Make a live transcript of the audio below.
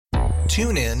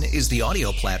TuneIn is the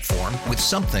audio platform with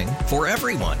something for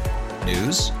everyone.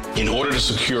 News. In order to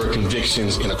secure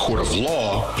convictions in a court of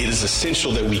law, it is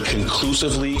essential that we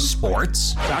conclusively.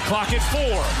 Sports. Shot clock at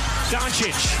 4.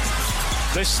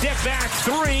 Doncic. The step back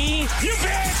 3. You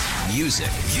bet. Music.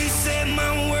 You set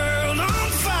my world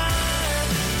on fire.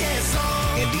 Yes,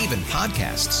 and even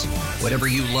podcasts. Whatever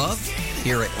you love,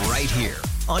 hear it right here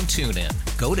on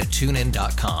TuneIn. Go to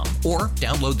TuneIn.com or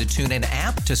download the TuneIn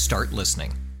app to start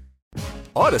listening.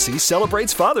 Odyssey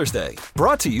celebrates Father's Day,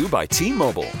 brought to you by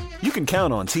T-Mobile. You can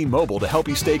count on T-Mobile to help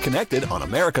you stay connected on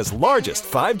America's largest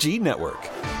 5G network.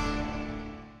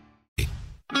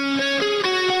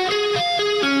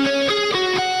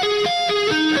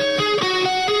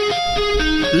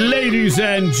 Ladies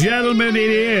and gentlemen, it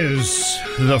is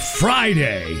the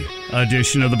Friday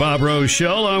edition of the Bob Rose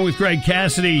Show, along with Greg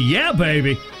Cassidy. Yeah,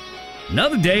 baby.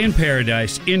 Another day in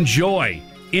paradise. Enjoy.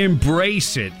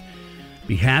 Embrace it.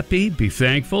 Be happy, be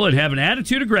thankful, and have an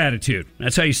attitude of gratitude.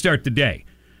 That's how you start the day.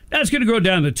 That's going to go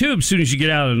down the tube as soon as you get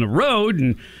out on the road,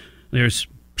 and there's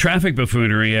traffic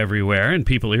buffoonery everywhere and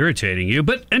people irritating you.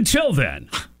 But until then,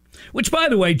 which, by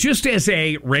the way, just as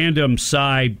a random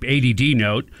side ADD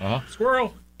note,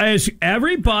 squirrel. Is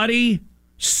everybody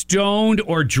stoned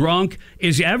or drunk?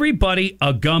 Is everybody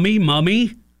a gummy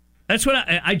mummy? That's what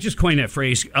I just coined that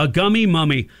phrase, a gummy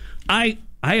mummy. I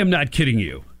am not kidding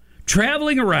you.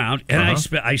 Traveling around, and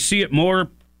I see it more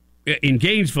in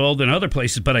Gainesville than other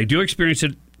places, but I do experience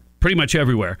it pretty much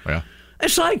everywhere. Yeah.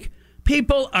 It's like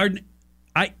people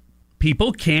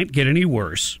can't get any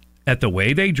worse at the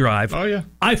way they drive. Oh, yeah.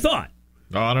 I thought.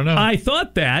 Oh, I don't know. I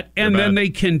thought that, and then they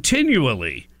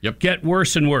continually get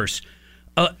worse and worse.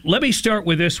 Let me start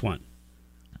with this one.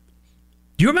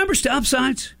 Do you remember stop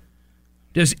signs?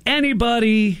 Does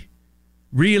anybody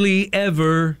really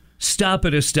ever stop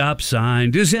at a stop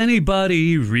sign? Does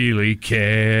anybody really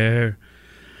care?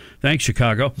 Thanks,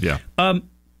 Chicago. Yeah.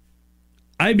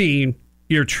 I mean,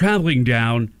 you're traveling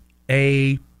down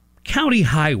a county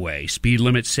highway, speed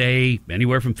limit, say,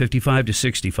 anywhere from 55 to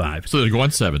 65. So they're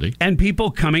going 70. And people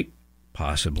coming,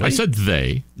 possibly. I said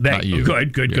they, not you.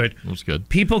 Good. That's good.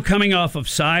 People coming off of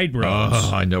side roads.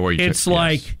 Oh, I know where you It's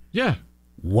like, yeah.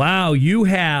 Wow, you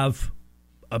have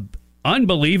an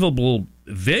unbelievable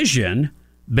vision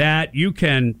that you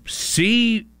can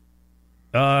see,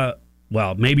 well,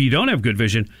 maybe you don't have good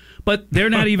vision, but they're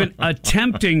not even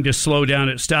attempting to slow down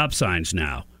at stop signs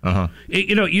now.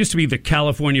 It used to be the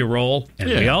California roll, and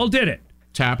we all did it.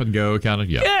 Tap and go kind of,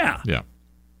 Yeah. Yeah.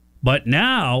 But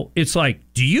now it's like,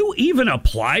 do you even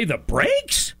apply the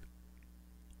brakes?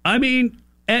 I mean,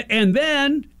 and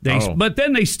then but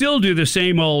then they still do the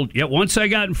same old, once I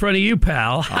got in front of you,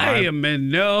 pal, I am in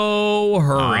no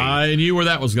hurry. I knew where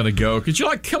that was going to go, because you're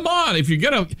like, come on, if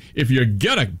you're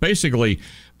gonna basically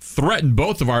threaten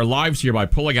both of our lives here by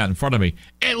pulling out in front of me,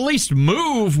 at least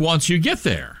move once you get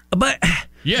there. But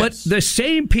the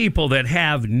same people that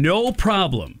have no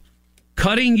problem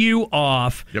cutting you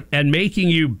off and making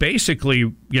you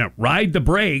basically, ride the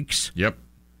brakes. Yep.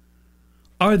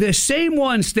 Are the same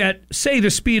ones that say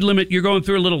the speed limit, you're going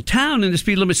through a little town and the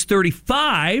speed limit's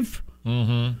 35.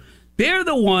 Mm-hmm. They're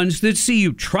the ones that see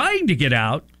you trying to get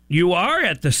out. You are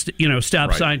at the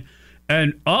stop sign.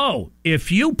 And,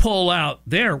 if you pull out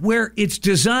there where it's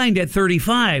designed at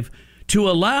 35 to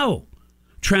allow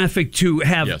traffic to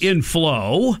have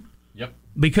inflow. Yep.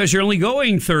 Because you're only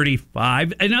going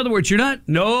 35. In other words,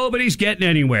 nobody's getting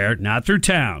anywhere, not through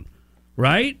town,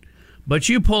 right? But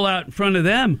you pull out in front of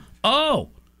them.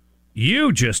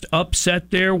 You just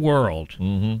upset their world.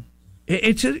 Mm-hmm.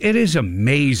 It is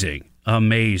amazing.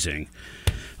 Amazing.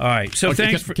 All right, so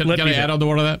thanks for... Can I add on to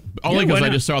one of that? Only because I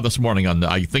just saw this morning on,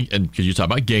 I think, and because you talk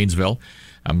about Gainesville,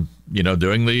 I'm,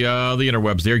 doing the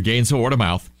interwebs there, Gainesville, word of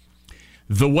mouth.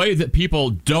 The way that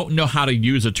people don't know how to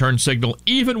use a turn signal,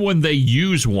 even when they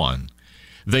use one.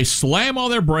 They slam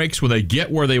on their brakes when they get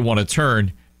where they want to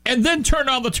turn, and then turn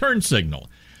on the turn signal.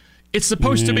 It's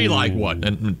supposed to be like what?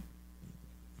 And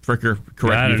Fricker,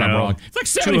 correct me if I'm wrong. It's like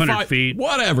 75 feet.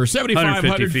 Whatever, 75,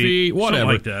 100 feet,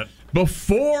 whatever. Something like that.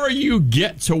 Before you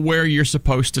get to where you're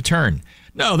supposed to turn.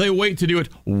 No, they wait to do it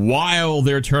while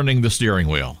they're turning the steering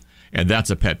wheel. And that's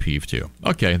a pet peeve, too.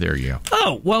 Okay, there you go.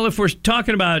 Oh, well, if we're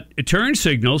talking about turn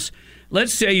signals,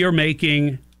 let's say you're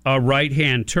making a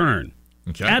right-hand turn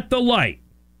at the light.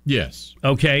 Yes.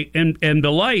 Okay, and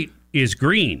the light is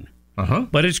green.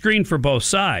 But it's green for both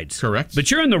sides. Correct. But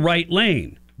you're in the right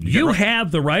lane. You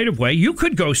have the right of way. You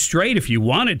could go straight if you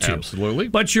wanted to. Absolutely.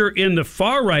 But you're in the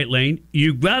far right lane.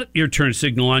 You got your turn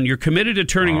signal on. You're committed to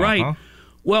turning right.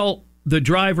 Well, the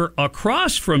driver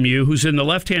across from you, who's in the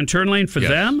left-hand turn lane for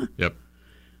them,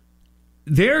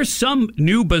 there's some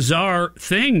new bizarre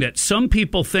thing that some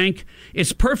people think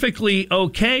it's perfectly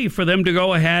okay for them to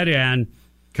go ahead and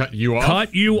cut you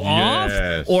off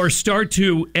or start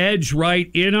to edge right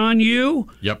in on you.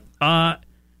 Yep.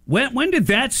 When did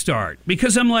that start?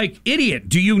 Because I'm like, idiot,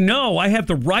 do you know I have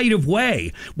the right of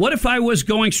way? What if I was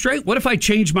going straight? What if I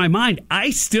changed my mind? I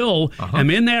still am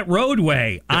in that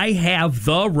roadway. Yep. I have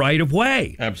the right of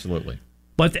way. Absolutely.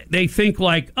 But they think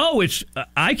like, it's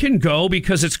I can go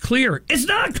because it's clear. It's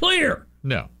not clear.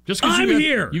 No. Just I'm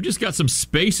here. You just got some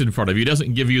space in front of you.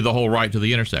 Doesn't give you the whole right to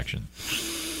the intersection.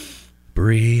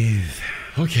 Breathe.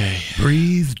 Okay.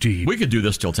 Breathe deep. We could do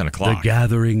this till 10 o'clock. The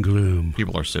gathering gloom.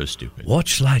 People are so stupid.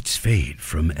 Watch lights fade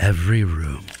from every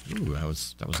room. Ooh, that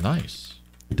was nice.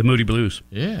 The Moody Blues.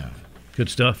 Yeah. Good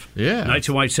stuff. Yeah. Nights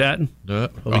in White Satin.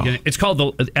 It's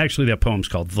called actually that poem's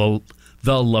called The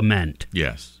Lament.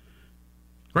 Yes.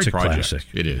 Great it's a project. Classic.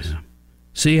 It is. Yeah.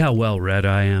 See how well read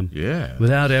I am? Yeah.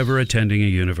 Without ever attending a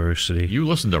university. You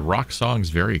listen to rock songs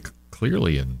very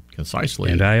clearly and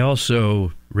concisely. And I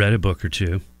also read a book or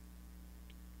two.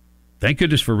 Thank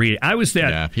goodness for reading.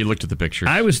 Yeah, he looked at the pictures.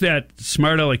 I was that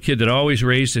smart aleck kid that always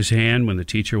raised his hand when the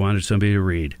teacher wanted somebody to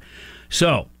read.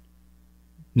 So,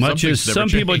 much as some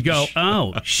people would go,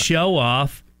 show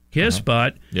off, kiss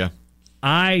butt. Yeah.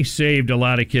 I saved a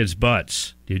lot of kids'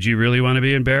 butts. Did you really want to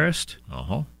be embarrassed?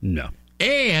 No.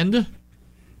 And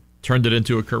turned it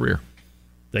into a career.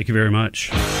 Thank you very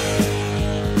much.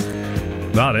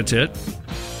 Wow, that's it.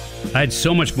 I had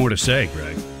so much more to say,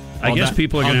 Greg. I guess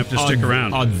people are going to have to stick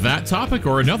around. On that topic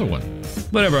or another one?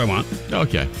 Whatever I want.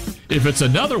 Okay. If it's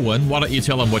another one, why don't you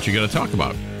tell them what you're going to talk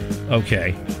about?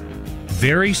 Okay.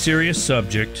 Very serious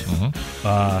subject.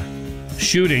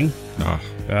 Shooting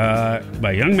by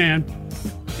a young man,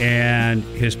 and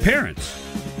his parents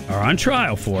are on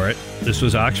trial for it. This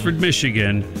was Oxford,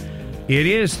 Michigan. It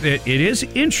is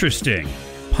interesting.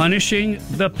 Punishing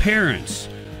the parents.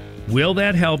 Will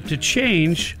that help to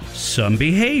change some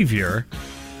behavior?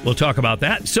 We'll talk about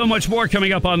that. So much more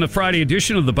coming up on the Friday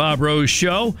edition of the Bob Rose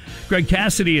Show. Greg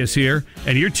Cassidy is here,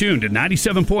 and you're tuned to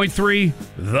 97.3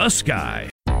 The Sky.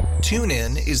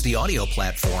 TuneIn is the audio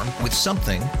platform with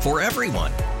something for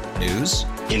everyone. News.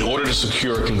 In order to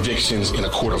secure convictions in a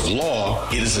court of law,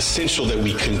 it is essential that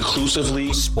we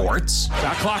conclusively. Sports.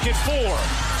 Got clock at 4.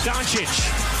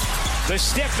 Doncic. The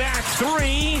step back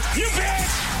 3. You bet.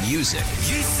 Music.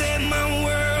 You set my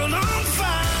world on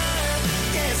fire.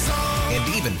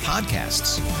 And even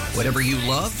podcasts. Whatever you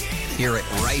love, hear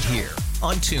it right here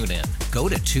on TuneIn. Go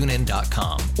to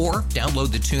TuneIn.com or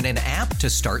download the TuneIn app to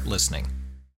start listening.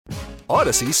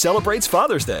 Odyssey celebrates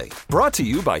Father's Day, brought to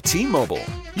you by T-Mobile.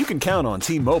 You can count on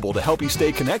T-Mobile to help you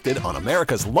stay connected on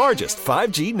America's largest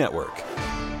 5G network.